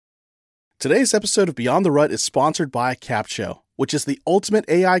Today's episode of Beyond the Rut is sponsored by Capsho, which is the ultimate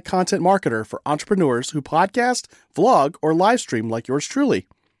AI content marketer for entrepreneurs who podcast, vlog, or live stream like yours truly.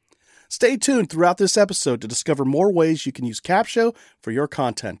 Stay tuned throughout this episode to discover more ways you can use Capsho for your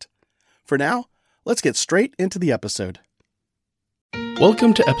content. For now, let's get straight into the episode.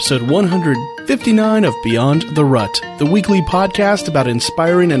 Welcome to episode 159 of Beyond the Rut, the weekly podcast about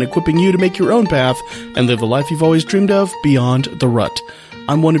inspiring and equipping you to make your own path and live the life you've always dreamed of beyond the rut.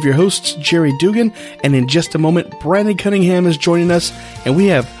 I'm one of your hosts, Jerry Dugan, and in just a moment, Brandon Cunningham is joining us, and we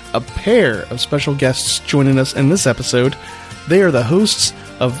have a pair of special guests joining us in this episode. They are the hosts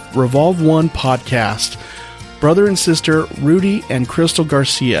of Revolve One podcast, brother and sister Rudy and Crystal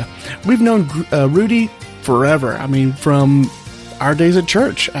Garcia. We've known Rudy forever. I mean, from our days at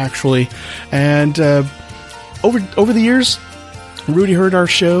church, actually. And over the years, Rudy heard our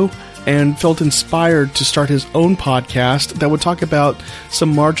show and felt inspired to start his own podcast that would talk about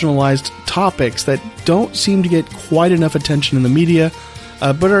some marginalized topics that don't seem to get quite enough attention in the media,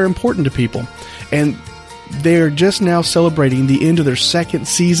 but are important to people. And they're just now celebrating the end of their second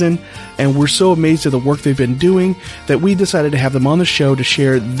season, and we're so amazed at the work they've been doing that we decided to have them on the show to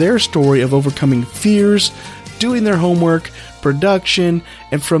share their story of overcoming fears, doing their homework, production,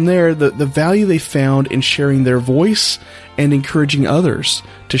 and from there, the value they found in sharing their voice and encouraging others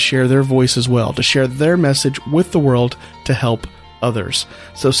to share their voice as well, to share their message with the world to help others.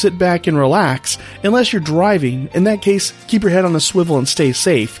 So sit back and relax. Unless you're driving, in that case, keep your head on a swivel and stay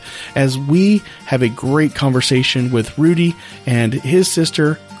safe as we have a great conversation with Rudy and his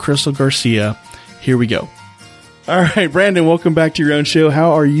sister, Crystal Garcia. Here we go. All right, Brandon, welcome back to your own show.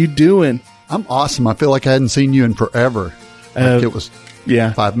 How are you doing? I'm awesome. I feel like I hadn't seen you in forever. Like it was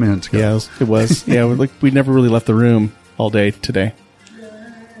 5 minutes ago. Yeah, it was. Yeah, we never really left the room all day today.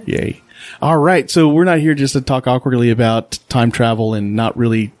 Yay. All right, so we're not here just to talk awkwardly about time travel and not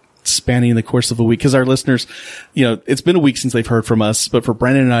really spanning the course of a week, because our listeners, it's been a week since they've heard from us, but for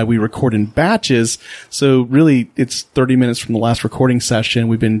Brandon and I, we record in batches, so really it's 30 minutes from the last recording session.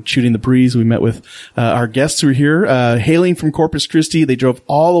 We've been shooting the breeze. We met with our guests who are here, hailing from Corpus Christi. They drove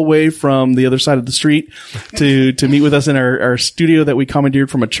all the way from the other side of the street to meet with us in our studio that we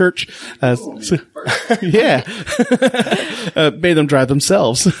commandeered from a church. Yeah. Made them drive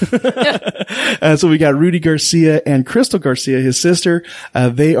themselves. So we got Rudy Garcia and Crystal Garcia, his sister.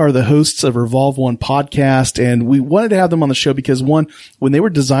 They are the hosts of Revolve One podcast, and we wanted to have them on the show because, one, when they were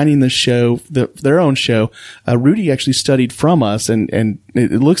designing this show, their own show, Rudy actually studied from us, and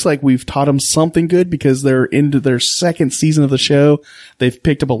it looks like we've taught them something good because they're into their second season of the show. They've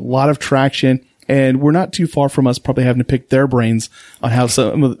picked up a lot of traction. And we're not too far from us probably having to pick their brains on how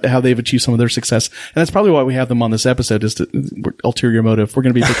they've achieved some of their success. And that's probably why we have them on this episode, is ulterior motive. We're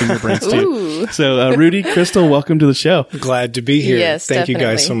going to be picking your brains too. So, Rudy, Crystal, welcome to the show. Glad to be here. Yes, Thank definitely.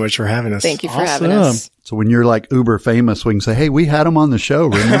 you guys so much for having us. Thank you for having us. So when you're like uber famous, we can say, hey, we had him on the show,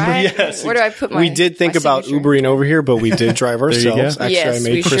 remember? Right? Yes. Where do I put my We did think about signature? Ubering over here, but we did drive ourselves. Actually, yes, I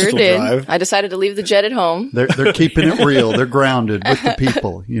made we Crystal sure did. drive. I decided to leave the jet at home. They're keeping it real. They're grounded with the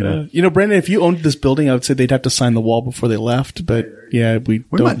people, Brandon, if you owned this building, I would say they'd have to sign the wall before they left. But yeah, we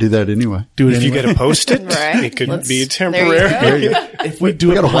don't might do that anyway. do it If anyway. you get a post-it, Right. it could Let's- be there you temporary. go. There you go. If we do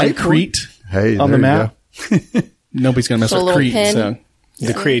We it got a behind whiteboard? Crete Hey, on the there you map, nobody's going to mess So a with little Crete. pin. So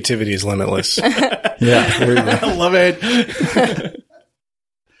The creativity is limitless. Yeah, there you go. I love it.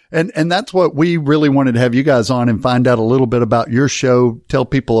 And that's what we really wanted to have you guys on and find out a little bit about your show, tell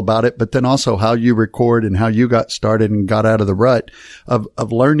people about it, but then also how you record and how you got started and got out of the rut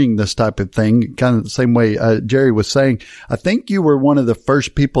of learning this type of thing. Kind of the same way Jerry was saying. I think you were one of the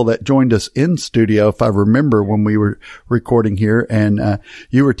first people that joined us in studio, if I remember, when we were recording here, and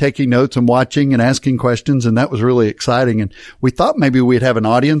you were taking notes and watching and asking questions, and that was really exciting. And we thought maybe we'd have an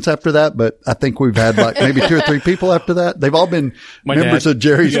audience after that, but I think we've had like maybe 2 or 3 people after that. They've all been members dad. of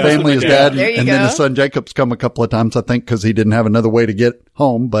Jerry's Yeah, family, his my dad, There you and then go. his son Jacob's come a couple of times, I think, because he didn't have another way to get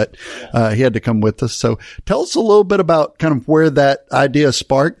home, but he had to come with us. So tell us a little bit about kind of where that idea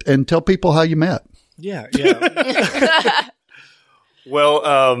sparked and tell people how you met. Yeah.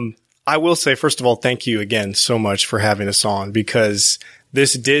 Well, I will say, first of all, thank you again so much for having us on, because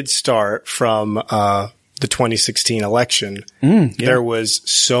this did start from the 2016 election. There was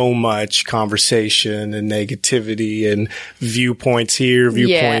so much conversation and negativity and viewpoints here,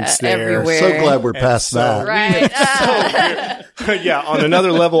 viewpoints there. everywhere. So glad we're past that. Right. Yeah, on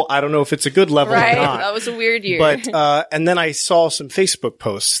another level, I don't know if it's a good level Right. or not. That was a weird year. But and then I saw some Facebook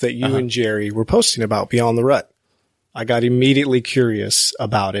posts that you and Jerry were posting about Beyond the Rut. I got immediately curious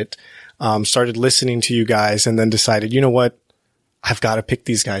about it, started listening to you guys, and then decided, you know what? I've got to pick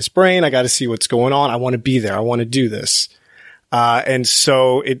these guys' brain. I got to see what's going on. I want to be there. I want to do this. And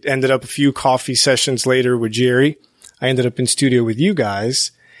so it ended up a few coffee sessions later with Jerry. I ended up in studio with you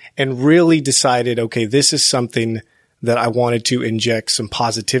guys and really decided, okay, this is something that I wanted to inject some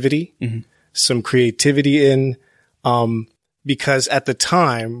positivity, some creativity in, because at the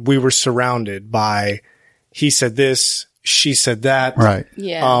time we were surrounded by, he said this, she said that. Right.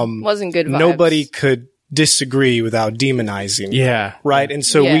 Yeah. Wasn't good vibes. Nobody could disagree without demonizing. Yeah. Right. And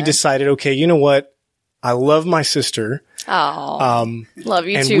so we decided, okay, you know what? I love my sister. Oh, love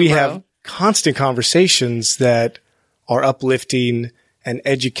you and too, we bro. have constant conversations that are uplifting and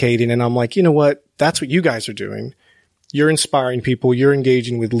educating. And I'm like, you know what? That's what you guys are doing. You're inspiring people. You're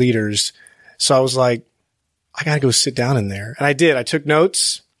engaging with leaders. So I was like, I got to go sit down in there. And I did. I took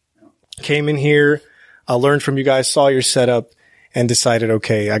notes, came in here. I learned from you guys, saw your setup, and decided,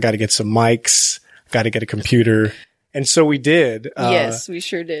 okay, I got to get some mics, got to get a computer. And so we did. Yes, we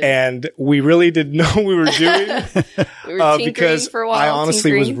sure did. And we really didn't know what we were doing. We were tinkering because for a while. I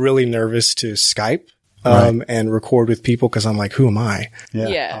honestly was really nervous to Skype and record with people because I'm like, who am I?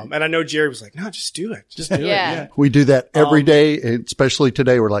 Yeah. And I know Jerry was like, no, just do it. Just do it. Yeah. We do that every day, especially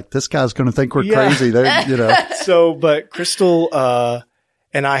today. We're like, this guy's going to think we're crazy. They're, you know. So, but Crystal,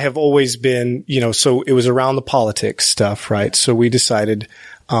 and I have always been, you know, so it was around the politics stuff, right? So we decided,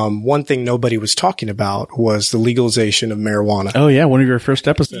 one thing nobody was talking about was the legalization of marijuana. Oh yeah, one of your first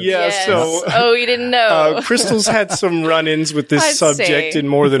episodes. Yeah. Yes. So, you didn't know. Crystal's had some run-ins with this I'd subject say. in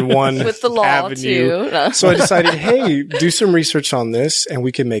more than one With the law, avenue. too. No. So I decided, hey, do some research on this and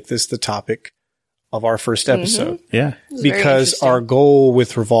we can make this the topic of our first episode. Yeah. Very Because interesting. our goal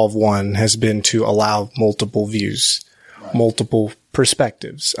with Revolve 1 has been to allow multiple views, multiple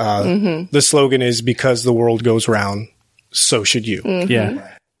perspectives. The slogan is, because the world goes round, so should you.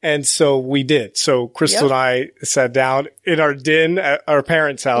 Yeah. And so we did. So Crystal and I sat down in our den at our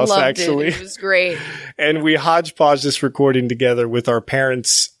parents' house, Loved actually. It was great. And we hodgepodged this recording together with our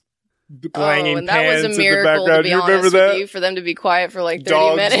parents clanging and that was pans a miracle, in the background. to be You remember honest that? with you, for them to be quiet for like 30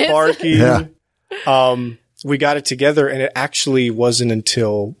 Dogs minutes. barking. Yeah. We got it together, and it actually wasn't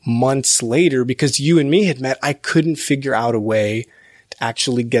until months later, because you and me had met, I couldn't figure out a way to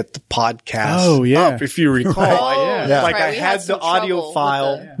actually get the podcast up, if you recall. Oh, Yeah. Like right. I We had the some audio trouble with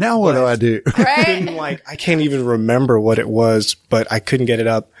file. Now what do I do? Right? I can't even remember what it was, but I couldn't get it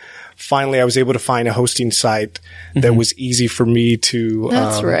up. Finally, I was able to find a hosting site that was easy for me to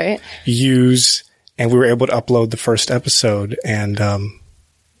That's right. use, and we were able to upload the first episode, and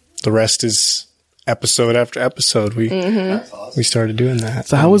the rest is episode after episode. We started doing that.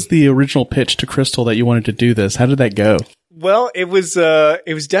 So how was the original pitch to Crystal that you wanted to do this? How did that go? Well, it was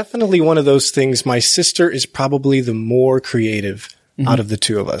definitely one of those things. My sister is probably the more creative out of the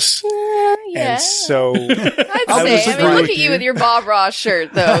two of us. Yeah. And so I'd say. I mean, look at you with your Bob Ross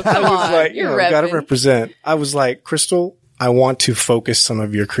shirt, though. Come on. like, You're got to repping. represent. I was like, Crystal, I want to focus some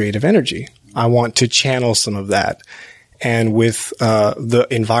of your creative energy. I want to channel some of that. And with the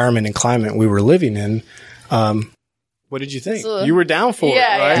environment and climate we were living in, what did you think? So- You were down for it,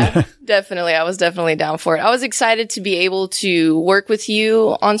 right? Yeah, definitely. I was definitely down for it. I was excited to be able to work with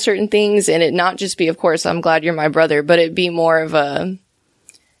you on certain things, and it not just be, of course, I'm glad you're my brother, but it be more of a,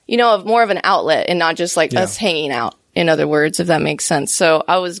 more of an outlet and not just like us hanging out, in other words, if that makes sense. So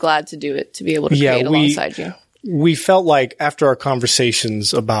I was glad to do it, to be able to create alongside you. We felt like after our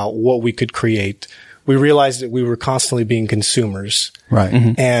conversations about what we could create, we realized that we were constantly being consumers. Right.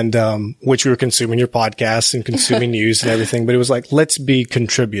 And, which we were consuming your podcasts and consuming news and everything, but it was like, let's be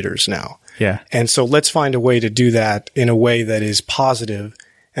contributors now. Yeah. And so let's find a way to do that in a way that is positive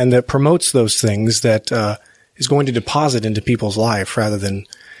and that promotes those things that, is going to deposit into people's life rather than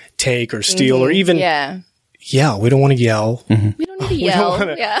take or steal or even yell. We don't want to yell. We don't need to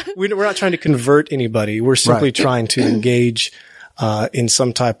yell. We're not trying to convert anybody. We're simply trying to engage in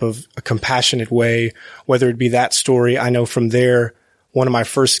some type of a compassionate way, whether it be that story. I know from there, one of my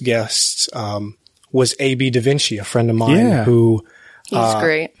first guests was A.B. Da Vinci, a friend of mine who... He's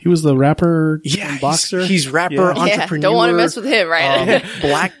great. He was the rapper, Yeah, boxer. he's rapper, entrepreneur. Don't want to mess with him, right?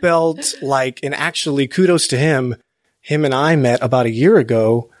 Black belt, and actually kudos to him. Him and I met about a year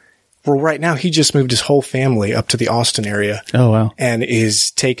ago. Well, right now he just moved his whole family up to the Austin area. Oh, wow. And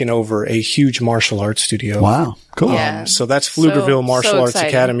is taking over a huge martial arts studio. Wow. Cool. Yeah. So that's Pflugerville Martial Arts exciting.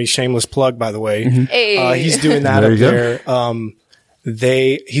 Academy. Shameless plug, by the way. Hey. He's doing that There up you go.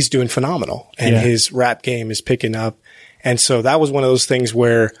 there. He's doing phenomenal, and his rap game is picking up. And so that was one of those things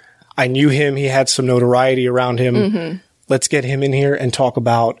where I knew him. He had some notoriety around him. Let's get him in here and talk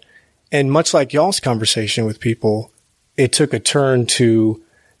about, and much like y'all's conversation with people, it took a turn to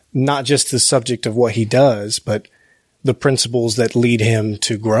not just the subject of what he does, but the principles that lead him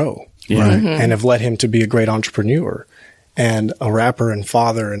to grow and have led him to be a great entrepreneur. and a rapper and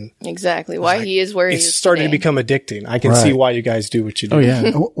father, and exactly why he is where he is. It's starting today. to become addicting. I can see why you guys do what you do. Oh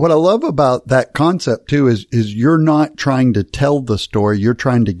yeah. What I love about that concept too is you're not trying to tell the story. You're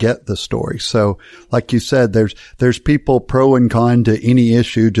trying to get the story. So like you said, there's people pro and con to any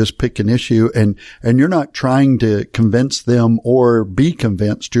issue. Just pick an issue and you're not trying to convince them or be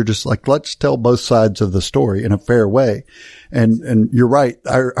convinced. You're just like, let's tell both sides of the story in a fair way. And you're right.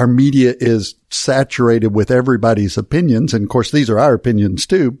 Our media is saturated with everybody's opinions. And of course, these are our opinions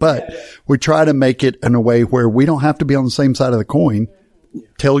too, but we try to make it in a way where we don't have to be on the same side of the coin.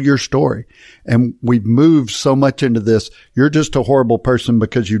 Tell your story. And we've moved so much into this. You're just a horrible person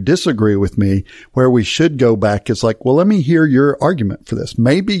because you disagree with me, where we should go back is like, well, let me hear your argument for this.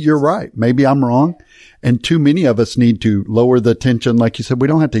 Maybe you're right. Maybe I'm wrong. And too many of us need to lower the tension. Like you said, we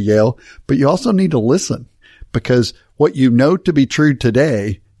don't have to yell, but you also need to listen, because what you know to be true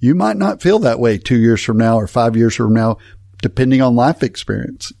today, you might not feel that way 2 years from now or 5 years from now, depending on life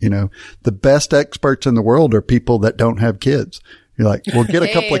experience. You know, the best experts in the world are people that don't have kids. You're like, well, get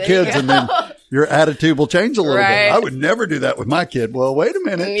a couple of kids and then your attitude will change a little bit. I would never do that with my kid. Well, wait a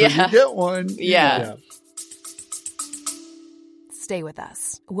minute till you get one. Yeah. Stay with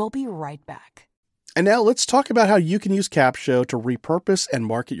us. We'll be right back. And now let's talk about how you can use Capshow to repurpose and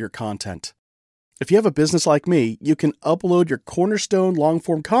market your content. If you have a business like me, you can upload your cornerstone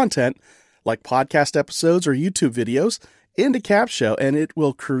long-form content, like podcast episodes or YouTube videos, into Capshow, and it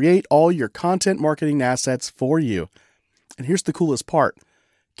will create all your content marketing assets for you. And here's the coolest part.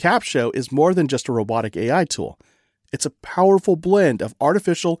 Capshow is more than just a robotic AI tool. It's a powerful blend of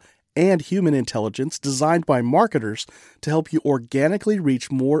artificial and human intelligence designed by marketers to help you organically reach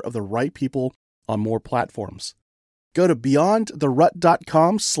more of the right people on more platforms. Go to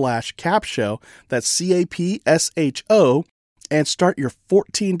beyondtherut.com/capshow, that's CAPSHO, and start your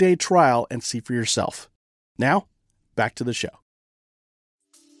 14-day trial and see for yourself. Now, back to the show.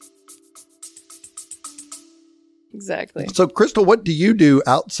 Exactly. So, Crystal, what do you do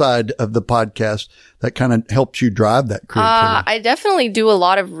outside of the podcast that kind of helps you drive that creativity? I definitely do a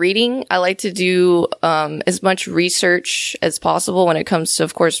lot of reading. I like to do as much research as possible when it comes to,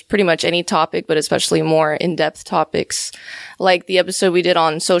 of course, pretty much any topic, but especially more in-depth topics. Like the episode we did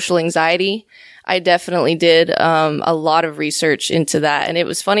on social anxiety, I definitely did a lot of research into that. And it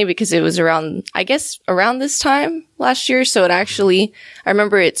was funny because it was around this time last year. So I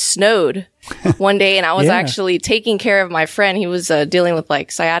remember it snowed one day and I was actually taking care of my friend. He was dealing with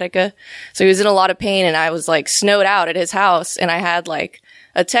like sciatica. So he was in a lot of pain and I was like snowed out at his house and I had like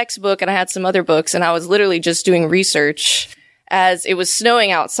a textbook and I had some other books and I was literally just doing research as it was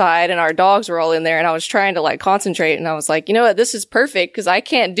snowing outside and our dogs were all in there and I was trying to like concentrate and I was like, you know what, this is perfect because I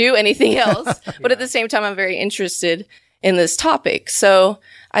can't do anything else. But at the same time, I'm very interested in this topic. So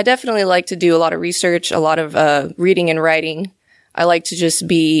I definitely like to do a lot of research, a lot of reading and writing. I like to just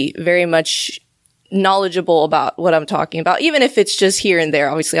be very much knowledgeable about what I'm talking about, even if it's just here and there.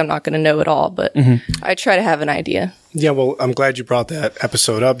 Obviously, I'm not going to know it all, but I try to have an idea. Yeah, well, I'm glad you brought that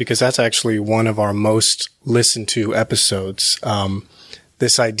episode up because that's actually one of our most listened to episodes.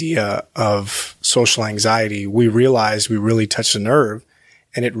 This idea of social anxiety, we realized we really touched a nerve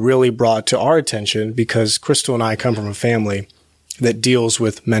and it really brought to our attention because Crystal and I come from a family that deals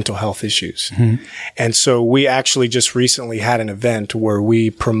with mental health issues. And so we actually just recently had an event where we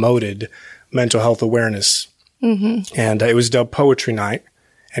promoted mental health awareness. And it was dubbed Poetry Night.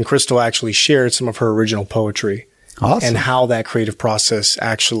 And Crystal actually shared some of her original poetry. Awesome. And how that creative process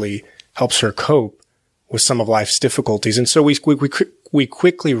actually helps her cope with some of life's difficulties. And so we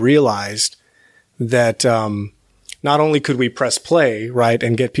quickly realized that not only could we press play, right,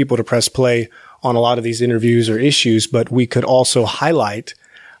 and get people to press play on a lot of these interviews or issues, but we could also highlight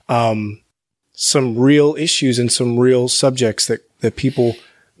some real issues and some real subjects that people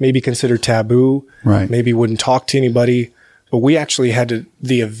maybe consider taboo, right? Maybe wouldn't talk to anybody. But we actually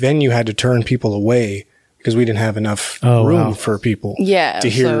the venue had to turn people away because we didn't have enough room for people to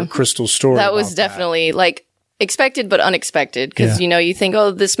hear Crystal's story. That was definitely like expected, but unexpected. Cause you think,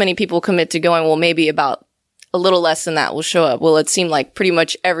 oh, this many people commit to going. Well, maybe about a little less than that will show up. Well, it seemed like pretty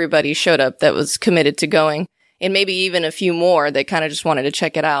much everybody showed up that was committed to going. And maybe even a few more that kind of just wanted to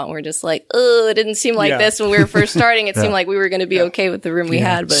check it out. And we're just like, oh, it didn't seem like this when we were first starting. It seemed like we were going to be okay with the room we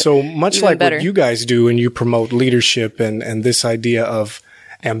had. But so much like what you guys do and you promote leadership and this idea of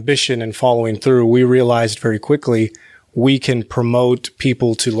ambition and following through, we realized very quickly we can promote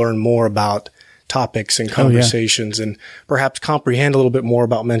people to learn more about topics and conversations and perhaps comprehend a little bit more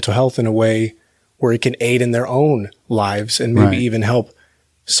about mental health in a way where it can aid in their own lives and maybe even help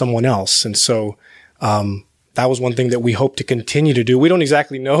someone else. And so, that was one thing that we hope to continue to do. We don't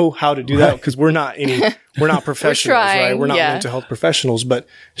exactly know how to do that because we're not professionals, right? We're not mental health professionals, but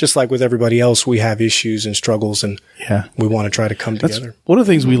just like with everybody else, we have issues and struggles, and we want to try to come together. One of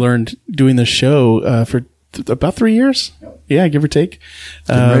the things we learned doing the show for about 3 years. Yeah, give or take.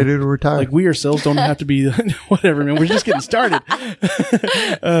 Getting ready to retire. Like we ourselves don't have to be whatever, man. We're just getting started.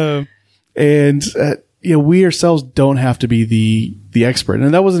 We ourselves don't have to be the expert.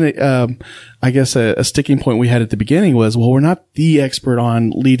 And that wasn't, I guess a sticking point we had at the beginning was, well, we're not the expert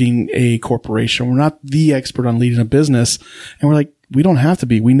on leading a corporation. We're not the expert on leading a business. And we're like, we don't have to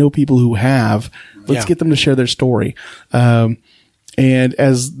be. We know people who have. Let's get them to share their story. And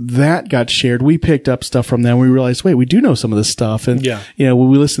as that got shared, we picked up stuff from them. We realized, wait, we do know some of this stuff. And, when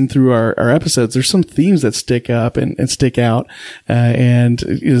we listen through our episodes, there's some themes that stick up and stick out. And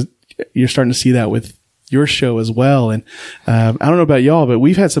you're starting to see that with your show as well. And, I don't know about y'all, but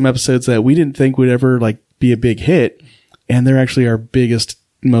we've had some episodes that we didn't think would ever be a big hit. And they're actually our biggest,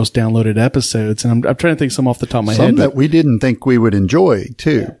 most downloaded episodes. And I'm trying to think some off the top of my head. Some that we didn't think we would enjoy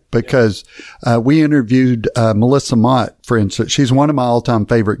too, because, we interviewed, Melissa Mott, for instance. She's one of my all-time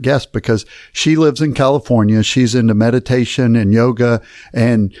favorite guests because she lives in California. She's into meditation and yoga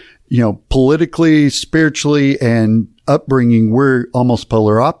and, politically, spiritually, and upbringing, we're almost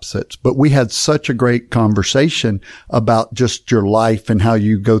polar opposites, but we had such a great conversation about just your life and how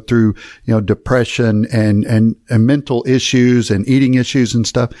you go through, depression and mental issues and eating issues and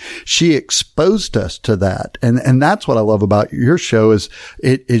stuff. She exposed us to that. And that's what I love about your show is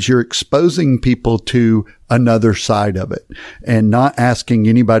you're exposing people to another side of it and not asking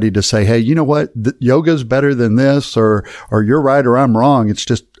anybody to say, hey, you know what? Yoga's better than this or you're right or I'm wrong. It's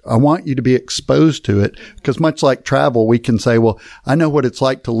just, I want you to be exposed to it because much like travel, we can say, well, I know what it's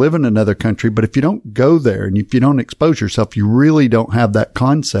like to live in another country, but if you don't go there and if you don't expose yourself, you really don't have that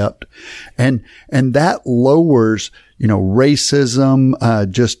concept. And that lowers,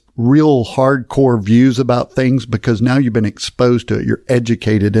 racism, just real hardcore views about things because now you've been exposed to it. You're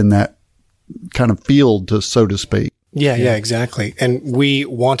educated in that kind of field, so to speak. Yeah, exactly. And we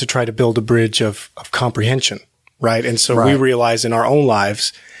want to try to build a bridge of comprehension, right? And so we realize in our own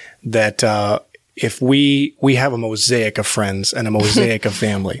lives that if we have a mosaic of friends and a mosaic of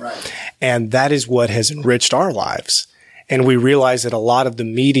family, and that is what has enriched our lives. And we realize that a lot of the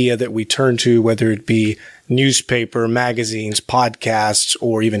media that we turn to, whether it be newspaper, magazines, podcasts,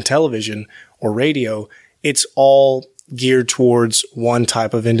 or even television or radio, it's all geared towards one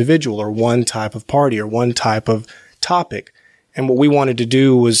type of individual or one type of party or one type of topic. And what we wanted to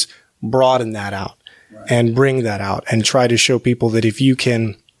do was broaden that out and bring that out and try to show people that if you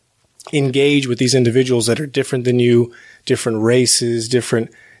can engage with these individuals that are different than you, different races,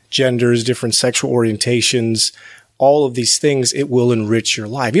 different genders, different sexual orientations, all of these things, it will enrich your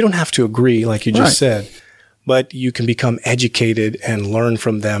life. You don't have to agree, like you just said, but you can become educated and learn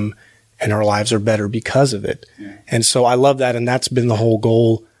from them, and our lives are better because of it. Yeah. And so I love that, and that's been the whole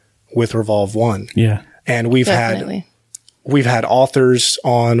goal with Revolve One. Yeah. And we've had authors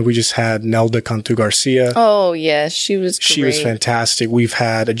on. We just had Nelda Cantu Garcia. Oh, yes. She was great. She was fantastic. We've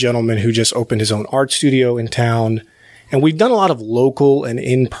had a gentleman who just opened his own art studio in town. And we've done a lot of local and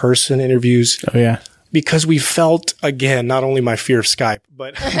in-person interviews. Oh, yeah. Because we felt, again, not only my fear of Skype,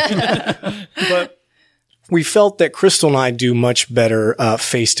 but but we felt that Crystal and I do much better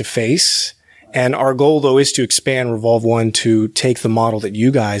face-to-face. And our goal, though, is to expand Revolve One to take the model that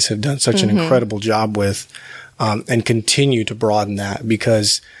you guys have done such an incredible job with, and continue to broaden that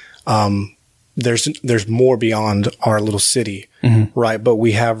because there's more beyond our little city, right? But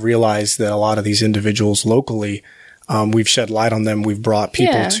we have realized that a lot of these individuals locally, we've shed light on them. We've brought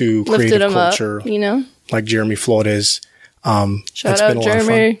people to creative culture, up, like Jeremy Flores. Shout out,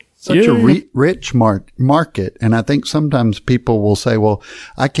 Jeremy. Such a rich market. And I think sometimes people will say, well,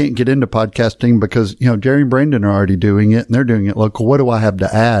 I can't get into podcasting because, Jerry and Brandon are already doing it and they're doing it local. What do I have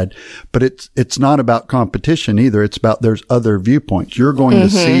to add? But it's not about competition either. It's about there's other viewpoints. You're going to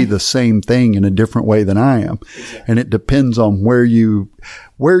see the same thing in a different way than I am. Exactly. And it depends on where you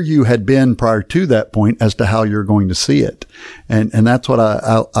had been prior to that point as to how you're going to see it. And that's what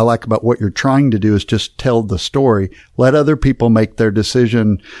I like about what you're trying to do is just tell the story. Let other people make their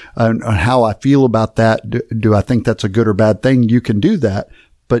decision on how I feel about that. Do I think that's a good or bad thing? You can do that,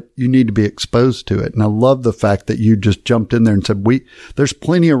 but you need to be exposed to it. And I love the fact that you just jumped in there and said, there's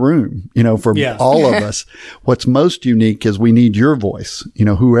plenty of room, for all of us. What's most unique is we need your voice,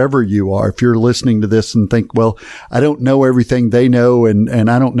 whoever you are. If you're listening to this and think, well, I don't know everything they know and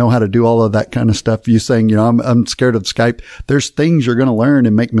I don't know how to do all of that kind of stuff. You saying, I'm scared of Skype. There's things you're going to learn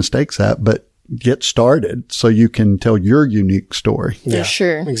and make mistakes at, but get started so you can tell your unique story. For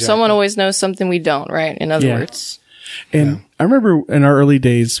sure. Exactly. Someone always knows something we don't, right? In other words. And I remember in our early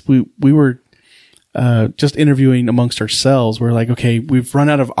days, we were just interviewing amongst ourselves. We're like, okay, we've run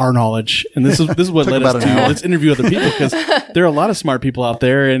out of our knowledge, and this is what led us to let's interview other people, because there are a lot of smart people out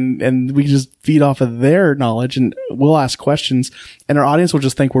there, and we just feed off of their knowledge, and we'll ask questions, and our audience will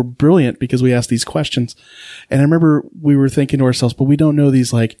just think we're brilliant because we ask these questions. And I remember we were thinking to ourselves, but we don't know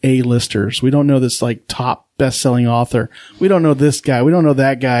these like A-listers. We don't know this like top best-selling author. We don't know this guy. We don't know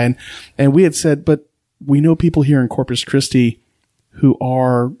that guy. And we had said, but we know people here in Corpus Christi who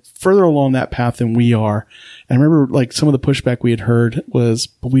are further along that path than we are. And I remember like some of the pushback we had heard was,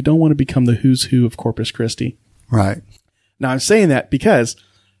 but we don't want to become the who's who of Corpus Christi. Right. Now I'm saying that because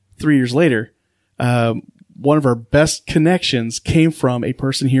 3 years later, one of our best connections came from a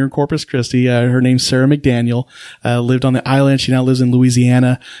person here in Corpus Christi. Her name's Sarah McDaniel, lived on the island. She now lives in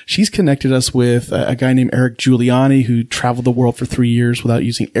Louisiana. She's connected us with a guy named Eric Giuliani, who traveled the world for 3 years without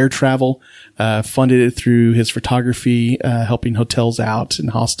using air travel, funded it through his photography, helping hotels out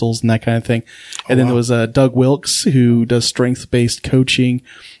and hostels and that kind of thing. And then there was Doug Wilkes, who does strength-based coaching,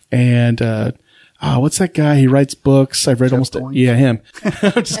 and what's that guy? He writes books. I've read him.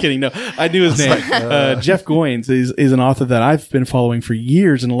 I'm just kidding. No, I knew his name. Jeff Goins is an author that I've been following for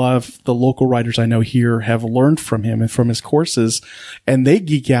years, and a lot of the local writers I know here have learned from him and from his courses, and they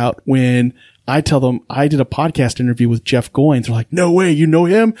geek out when I tell them I did a podcast interview with Jeff Goins. They're like, "No way, you know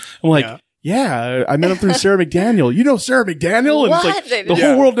him?" I'm like, yeah, I met him through Sarah McDaniel. You know Sarah McDaniel? And it's like the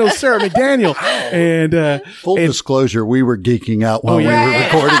whole world knows Sarah McDaniel. And full disclosure, we were geeking out while we were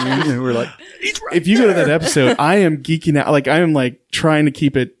recording, and we were like, if you go to that episode, I am geeking out. Like I am like trying to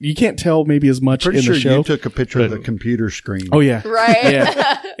keep it. You can't tell maybe as much in the show. You took a picture of the computer screen. Oh yeah, right.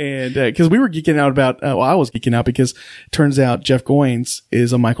 Yeah, and because we were geeking out about. I was geeking out because it turns out Jeff Goins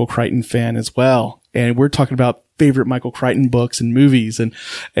is a Michael Crichton fan as well, and we're talking about favorite Michael Crichton books and movies,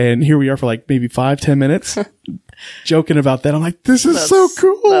 and here we are for like maybe 5-10 minutes joking about that. I'm like, this is so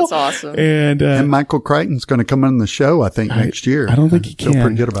cool. That's awesome. And Michael Crichton's going to come on the show, I think, next year. I don't think he can. Don't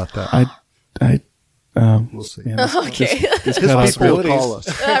forget about that. We'll see. Yeah, okay. His people will call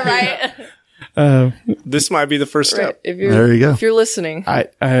us. Right. This might be the first step. Right. There you go. If you're listening.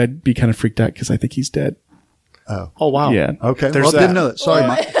 I'd be kind of freaked out because I think he's dead. Oh wow. Yeah. Okay. Well, didn't know that. Sorry,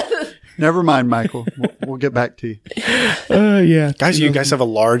 Mike. Never mind, Michael. We'll get back to you. Yeah. Guys, you guys have a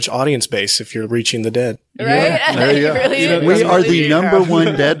large audience base if you're reaching the dead. Right? Yeah, there you go. Really, we are the number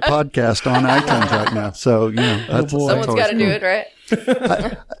one dead podcast on iTunes right now. So, that's someone's got to do it,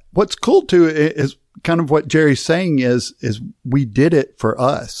 right? What's cool too is kind of what Jerry's saying is we did it for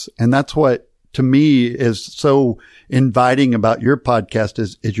us. And that's what to me is so inviting about your podcast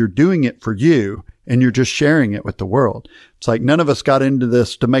is you're doing it for you and you're just sharing it with the world. It's like none of us got into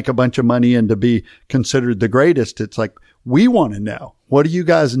this to make a bunch of money and to be considered the greatest. It's like, we want to know. What do you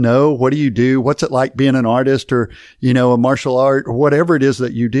guys know? What do you do? What's it like being an artist or, a martial art or whatever it is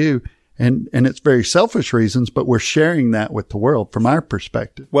that you do? And it's very selfish reasons, but we're sharing that with the world from our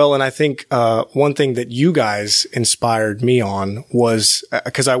perspective. Well, and I think, one thing that you guys inspired me on was,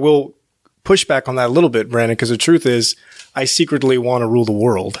 cause I will push back on that a little bit, Brandon, cause the truth is I secretly want to rule the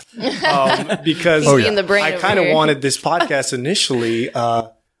world. Because I kind of wanted this podcast initially.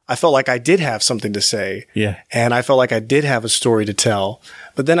 I felt like I did have something to say. Yeah. And I felt like I did have a story to tell.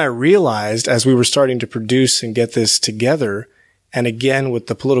 But then I realized as we were starting to produce and get this together, and again, with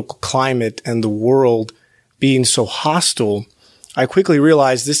the political climate and the world being so hostile, I quickly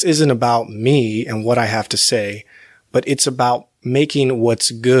realized this isn't about me and what I have to say, but it's about making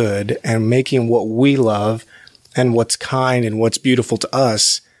what's good and making what we love and what's kind and what's beautiful to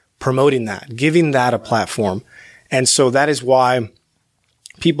us, promoting that, giving that a platform. And so that is why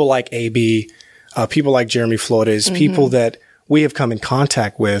people like AB, people like Jeremy Flores, people that we have come in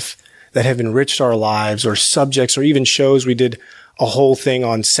contact with that have enriched our lives, or subjects, or even shows. We did a whole thing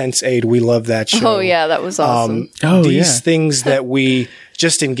on Sense8. We love that show. Oh yeah, that was awesome. These things that we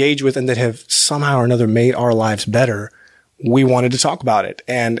just engage with and that have somehow or another made our lives better, we wanted to talk about it.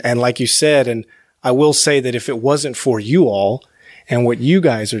 And like you said, and I will say that if it wasn't for you all and what you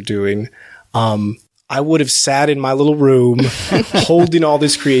guys are doing, I would have sat in my little room holding all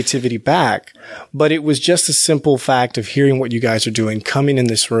this creativity back. But it was just a simple fact of hearing what you guys are doing, coming in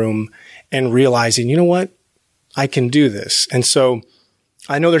this room and realizing, you know what? I can do this. And so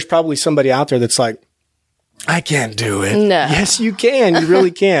I know there's probably somebody out there that's like, I can't do it. No. Yes, you can. You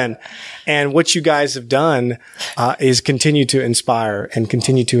really can. And what you guys have done is continue to inspire and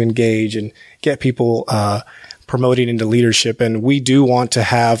continue to engage and get people promoting into leadership. And we do want to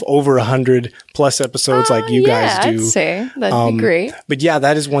have over 100 plus episodes like you guys do. I'd say that'd be great. But yeah,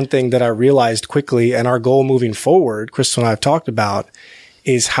 that is one thing that I realized quickly. And our goal moving forward, Crystal and I have talked about,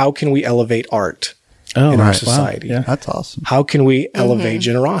 is how can we elevate art in our society? Wow. Yeah. That's awesome. How can we elevate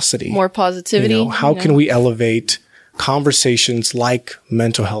generosity? More positivity. How can we elevate conversations like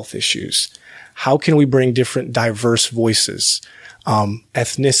mental health issues? How can we bring different diverse voices,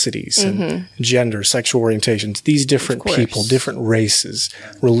 ethnicities and gender, sexual orientations, these different people, different races,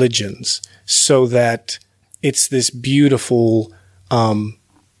 religions, so that it's this beautiful,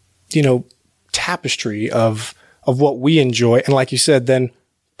 tapestry of what we enjoy. And like you said, then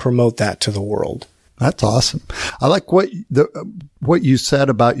promote that to the world. That's awesome. I like what you said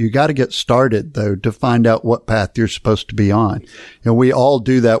about you got to get started though to find out what path you're supposed to be on. We all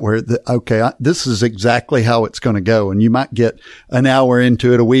do that where this is exactly how it's going to go. And you might get an hour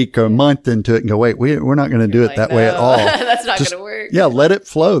into it, a week or a month into it and go, wait, we're not going to do it that way at all. That's not going to work. Yeah. Let it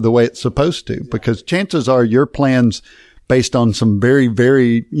flow the way it's supposed to, because chances are your plans based on some very,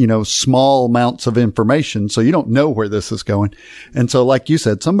 very, small amounts of information. So you don't know where this is going. And so, like you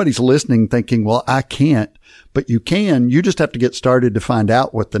said, somebody's listening thinking, well, I can't, but you can. You just have to get started to find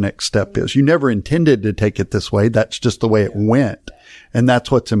out what the next step is. You never intended to take it this way. That's just the way it went. And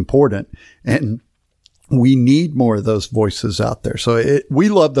that's what's important. And we need more of those voices out there. So we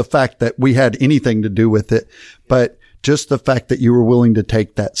love the fact that we had anything to do with it, but just the fact that you were willing to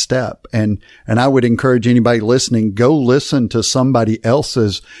take that step. And I would encourage anybody listening, go listen to somebody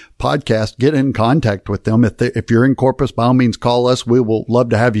else's podcast, get in contact with them. If you're in Corpus, by all means, call us. We will love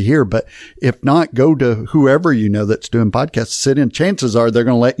to have you here. But if not, go to whoever that's doing podcasts, sit in. Chances are they're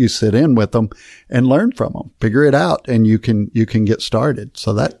going to let you sit in with them and learn from them, figure it out, and you can get started.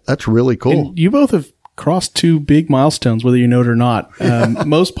 So that's really cool. And you both have crossed 2 big milestones, whether you know it or not.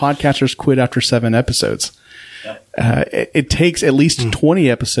 Most podcasters quit after 7 episodes. It takes at least 20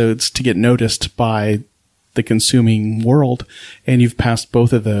 episodes to get noticed by the consuming world, and you've passed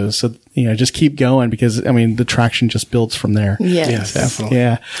both of those. So, just keep going, because the traction just builds from there. Yes. Definitely.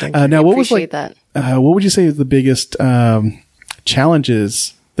 Yeah. Now, what would you say is the biggest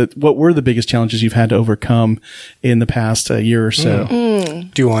challenges? What were the biggest challenges you've had to overcome in the past year or so?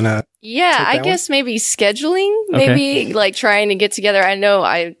 Do you want to? Yeah, I guess maybe scheduling, maybe like trying to get together. I know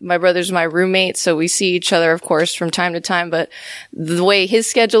my brother's my roommate, so we see each other, of course, from time to time, but the way his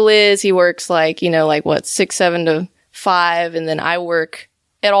schedule is, he works 6, 7 to 5, and then I work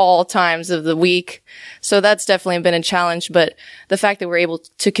at all times of the week. So that's definitely been a challenge. But the fact that we're able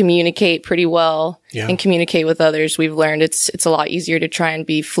to communicate pretty well and communicate with others, we've learned it's a lot easier to try and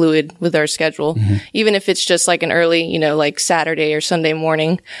be fluid with our schedule. Even if it's just like an early, like Saturday or Sunday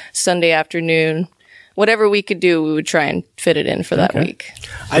morning, Sunday afternoon, whatever we could do, we would try and fit it in for that week.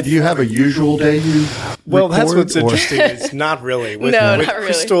 Do you have a usual day you Well, that's what's interesting. It's not really. With not really.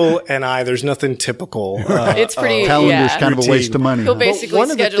 Crystal and I, there's nothing typical. It's pretty, calendar's kind of a waste of money. He'll basically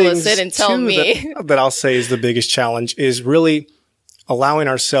schedule us in and tell me. That I'll say is the biggest challenge is really allowing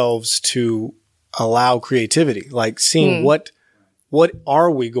ourselves to allow creativity, like seeing what are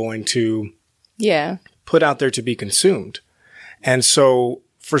we going to put out there to be consumed. And so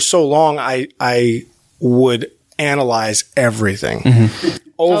for so long, I would analyze everything,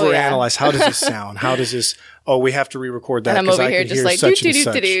 overanalyze. How does this sound? How does this? Oh, we have to re-record that. And I'm over here just like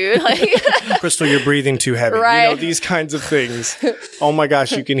do. Crystal, you're breathing too heavy. Right. These kinds of things. Oh my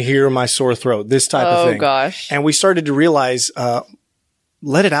gosh, you can hear my sore throat. This type of thing. Oh gosh. And we started to realize,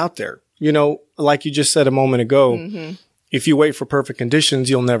 let it out there. Like you just said a moment ago. If you wait for perfect conditions,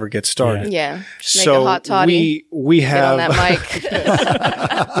 you'll never get started. Yeah. Just make a hot toddy. We have get on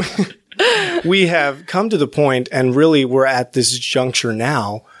that mic. We have come to the point, and really we're at this juncture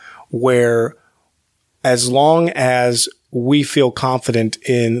now where as long as we feel confident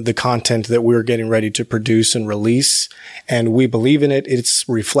in the content that we're getting ready to produce and release, and we believe in it, it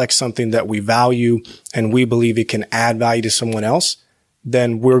reflects something that we value, and we believe it can add value to someone else,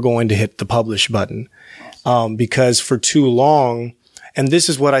 then we're going to hit the publish button. Because for too long, and this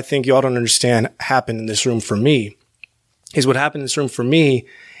is what I think y'all don't understand happened in this room for me, is what happened in this room for me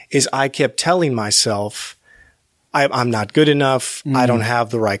is I kept telling myself, I'm not good enough. I don't have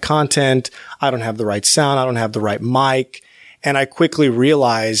the right content. I don't have the right sound. I don't have the right mic. And I quickly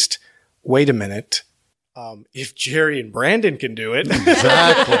realized, wait a minute. If Jerry and Brandon can do it,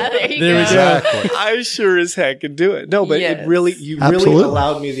 Exactly. There we go. I sure as heck can do it. No, but Yes. you Absolutely. really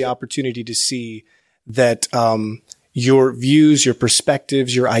allowed me the opportunity to see that, your views, your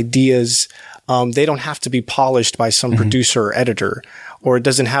perspectives, your ideas, they don't have to be polished by some producer or editor. or it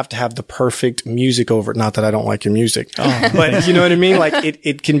doesn't have to have the perfect music over it. Not that I don't like your music, but you know what I mean? Like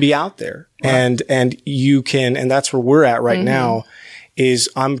it can be out there and you can, and that's where we're at right now is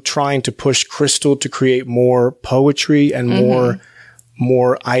I'm trying to push Crystal to create more poetry and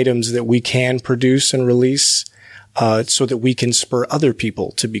more items that we can produce and release. So that we can spur other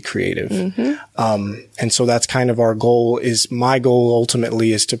people to be creative. And so that's kind of our goal my goal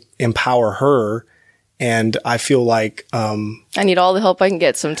ultimately is to empower her. And I feel like, I need all the help I can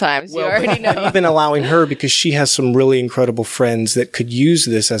get sometimes. You already know. I've been allowing her because she has some really incredible friends that could use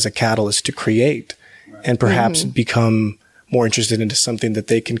this as a catalyst to create and perhaps become more interested into something that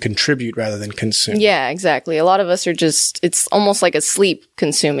they can contribute rather than consume. Yeah, exactly. A lot of us are it's almost like a sleep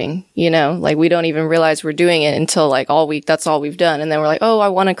consuming, like we don't even realize we're doing it until like all week. That's all we've done. And then we're like, oh, I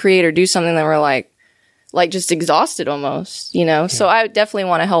want to create or do something. Then we're like just exhausted almost, So I definitely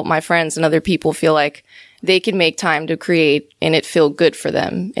want to help my friends and other people feel like they can make time to create and it feel good for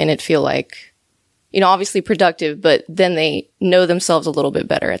them and it feel like, obviously productive, but then they know themselves a little bit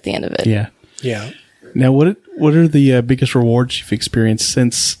better at the end of it. Yeah. Yeah. Now, what are the biggest rewards you've experienced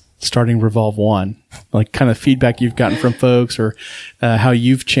since starting Revolve 1? Like kind of feedback you've gotten from folks or how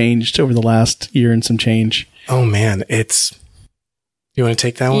you've changed over the last year and some change? Oh, man. You want to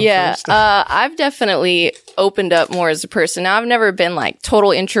take that one first? I've definitely opened up more as a person. Now, I've never been like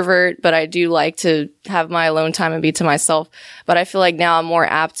total introvert, but I do like to have my alone time and be to myself. But I feel like now I'm more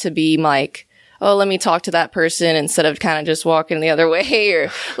apt to be like, oh, let me talk to that person instead of kind of just walking the other way,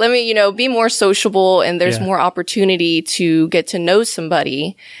 or let me, be more sociable. And there's more opportunity to get to know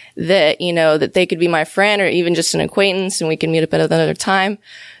somebody that, that they could be my friend or even just an acquaintance and we can meet up at another time.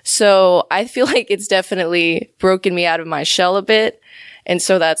 So I feel like it's definitely broken me out of my shell a bit. And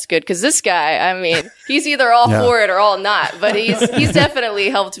so that's good. Cause this guy, I mean, he's either all for it or all not, but he's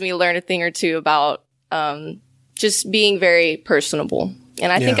definitely helped me learn a thing or two about, just being very personable.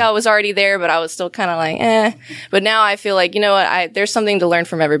 And I think I was already there, but I was still kind of like, But now I feel like, there's something to learn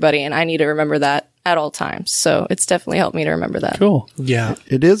from everybody and I need to remember that at all times. So it's definitely helped me to remember that. Cool. Yeah.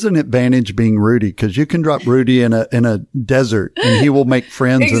 It is an advantage being Rudy because you can drop Rudy in a desert and he will make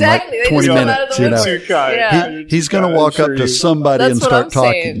friends exactly. in like 20 minutes. He's going to walk up to somebody and start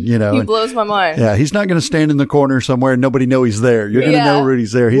talking, He blows my mind. Yeah. He's not going to stand in the corner somewhere and nobody know he's there. You're going to know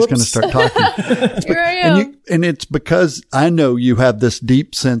Rudy's there. He's going to start talking. Here I am. And it's because I know you have this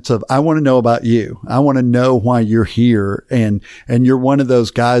deep sense of, I want to know about you. I want to know why you're here. And you're one of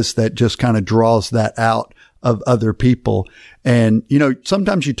those guys that just kind of draws that out of other people. And,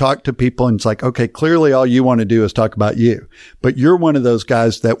 sometimes you talk to people and it's like, okay, clearly all you want to do is talk about you. But you're one of those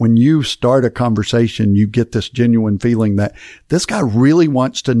guys that when you start a conversation, you get this genuine feeling that this guy really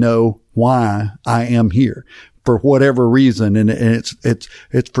wants to know why I am here for whatever reason. And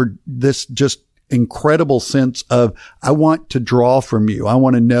it's for this just incredible sense of, I want to draw from you. I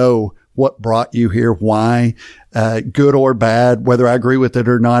want to know what brought you here, why, good or bad, whether I agree with it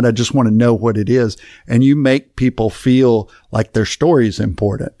or not. I just want to know what it is. And you make people feel like their story is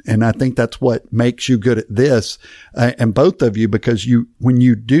important. And I think that's what makes you good at this. And both of you, because when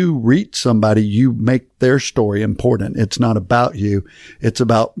you do reach somebody, you make their story important. It's not about you. It's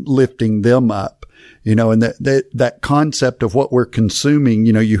about lifting them up. And that concept of what we're consuming,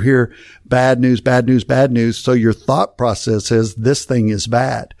 you hear bad news, bad news, bad news. So your thought process is this thing is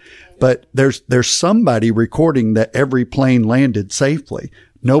bad. But there's somebody recording that every plane landed safely.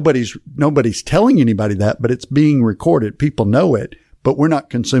 Nobody's telling anybody that, but it's being recorded. People know it, but we're not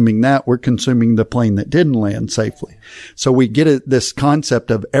consuming that. We're consuming the plane that didn't land safely. So we get this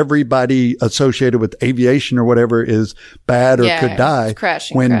concept of everybody associated with aviation or whatever is bad or could die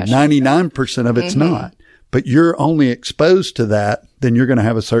when 99% of it's not. But you're only exposed to that, then you're going to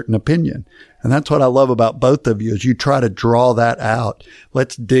have a certain opinion. And that's what I love about both of you is you try to draw that out.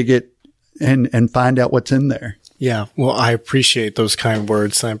 Let's dig it and find out what's in there. Yeah. Well, I appreciate those kind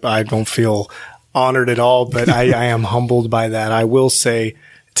words. I don't feel honored at all, but I am humbled by that. I will say,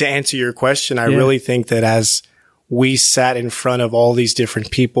 to answer your question, I really think that as we sat in front of all these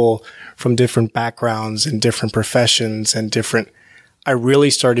different people from different backgrounds and different professions and I really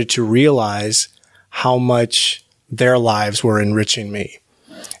started to realize how much their lives were enriching me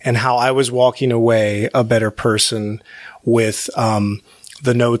and how I was walking away a better person with,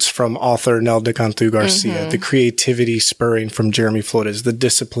 the notes from author Nel de Cantu Garcia, the creativity spurring from Jeremy Flores, the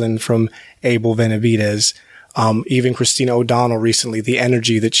discipline from Abel Benavides, even Christina O'Donnell recently, the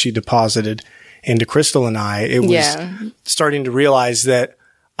energy that she deposited into Crystal and I. It was starting to realize that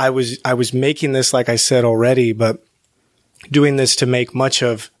I was making this, like I said already, but doing this to make much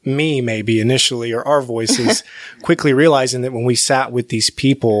of me maybe initially or our voices, quickly realizing that when we sat with these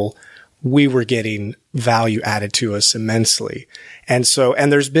people, we were getting value added to us immensely. And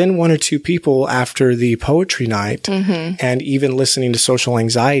there's been one or two people after the poetry night and even listening to Social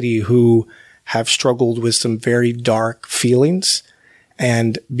Anxiety who have struggled with some very dark feelings.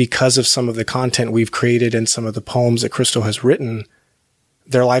 And because of some of the content we've created and some of the poems that Crystal has written,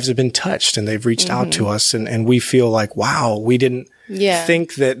 their lives have been touched and they've reached out to us. And we feel like, wow, we didn't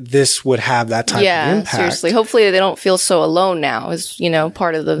think that this would have that type of impact. Seriously. Hopefully they don't feel so alone now is,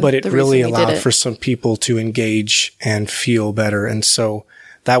 part of the But it the really reason we did allowed it. for some people to engage and feel better. And so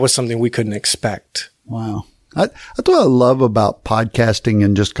that was something we couldn't expect. Wow. That's what I love about podcasting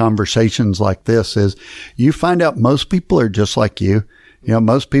and just conversations like this is you find out most people are just like you.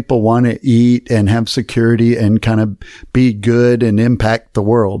 Most people want to eat and have security and kind of be good and impact the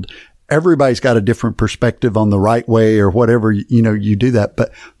world. Everybody's got a different perspective on the right way or whatever, you do that.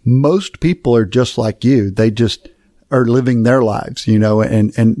 But most people are just like you. They just are living their lives,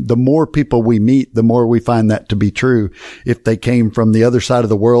 and the more people we meet, the more we find that to be true. If they came from the other side of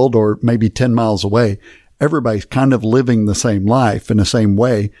the world or maybe 10 miles away, everybody's kind of living the same life in the same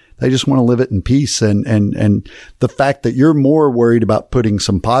way. They just want to live it in peace. And the fact that you're more worried about putting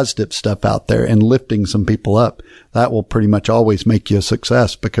some positive stuff out there and lifting some people up, that will pretty much always make you a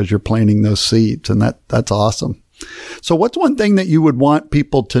success because you're planting those seeds. And that's awesome. So what's one thing that you would want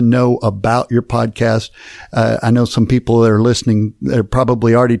people to know about your podcast? I know some people that are listening, they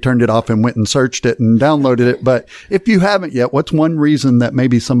probably already turned it off and went and searched it and downloaded it. But if you haven't yet, what's one reason that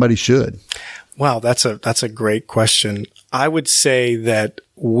maybe somebody should? Wow, that's a great question. I would say that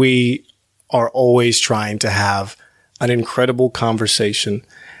we are always trying to have an incredible conversation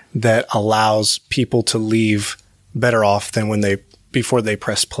that allows people to leave better off than before they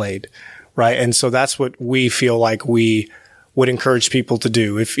press played, right? And so that's what we feel like we would encourage people to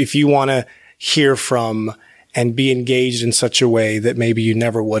do. If you want to hear from and be engaged in such a way that maybe you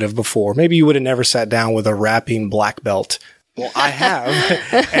never would have before, maybe you would have never sat down with a rapping black belt. Well, I have,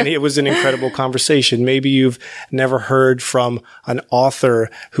 and it was an incredible conversation. Maybe you've never heard from an author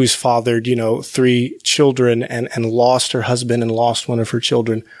who's fathered, 3 children and lost her husband and lost one of her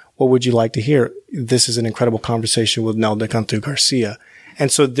children. What would you like to hear? This is an incredible conversation with Nelda Cantu Garcia. And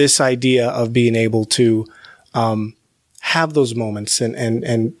so this idea of being able to, have those moments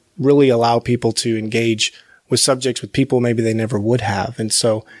and really allow people to engage with subjects with people maybe they never would have. And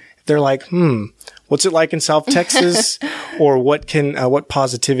so they're like, what's it like in South Texas? Or what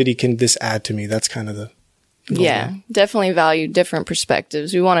positivity can this add to me? That's kind of the goal. Yeah, definitely value different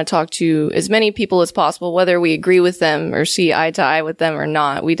perspectives. We want to talk to as many people as possible, whether we agree with them or see eye to eye with them or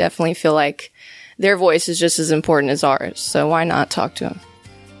not. We definitely feel like their voice is just as important as ours. So why not talk to them?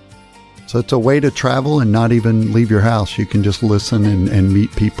 So it's a way to travel and not even leave your house. You can just listen and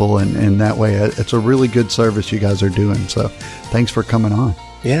meet people. And that way, it's a really good service you guys are doing. So thanks for coming on.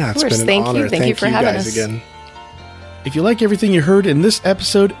 Yeah, it's been an honor. Thank you for having us again. If you like everything you heard in this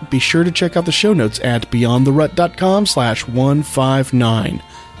episode, be sure to check out the show notes at beyondtherut.com/159.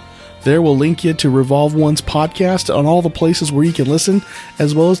 There we'll link you to Revolve One's podcast on all the places where you can listen,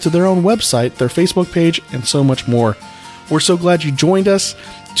 as well as to their own website, their Facebook page, and so much more. We're so glad you joined us.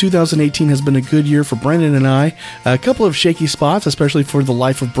 2018 has been a good year for Brandon and I. A couple of shaky spots, especially for the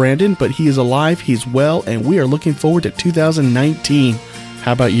life of Brandon, but he is alive, he's well, and we are looking forward to 2019.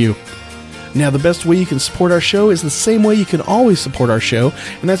 How about you? Now, the best way you can support our show is the same way you can always support our show,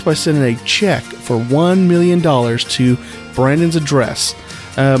 and that's by sending a check for $1 million to Brandon's address.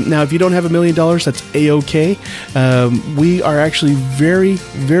 Now, if you don't have $1 million, that's A-OK. We are actually very,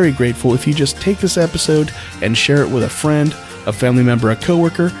 very grateful if you just take this episode and share it with a friend, a family member, a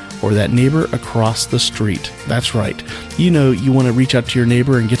coworker, or that neighbor across the street. That's right. You want to reach out to your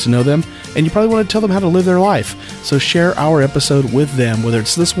neighbor and get to know them, and you probably want to tell them how to live their life. So share our episode with them, whether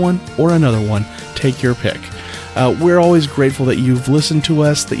it's this one or another one. Take your pick. We're always grateful that you've listened to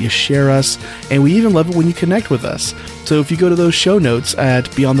us, that you share us, and we even love it when you connect with us. So if you go to those show notes at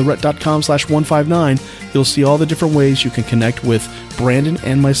beyondtherut.com/159, you'll see all the different ways you can connect with Brandon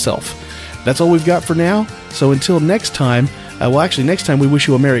and myself. That's all we've got for now. So until next time, next time we wish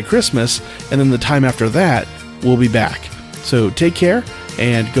you a Merry Christmas, and then the time after that, we'll be back. So take care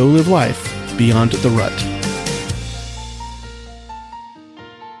and go live life beyond the rut.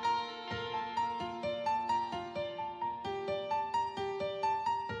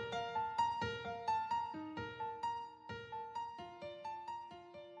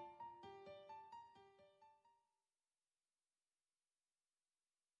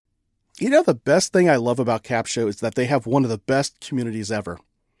 The best thing I love about Capshow is that they have one of the best communities ever.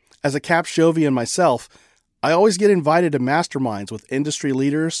 As a Capshovian myself, I always get invited to masterminds with industry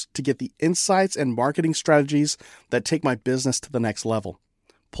leaders to get the insights and marketing strategies that take my business to the next level.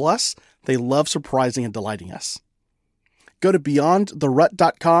 Plus, they love surprising and delighting us. Go to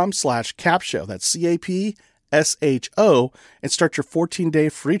beyondtherut.com/capshow, that's CAPSHO, and start your 14-day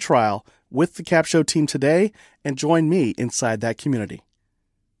free trial with the Capshow team today and join me inside that community.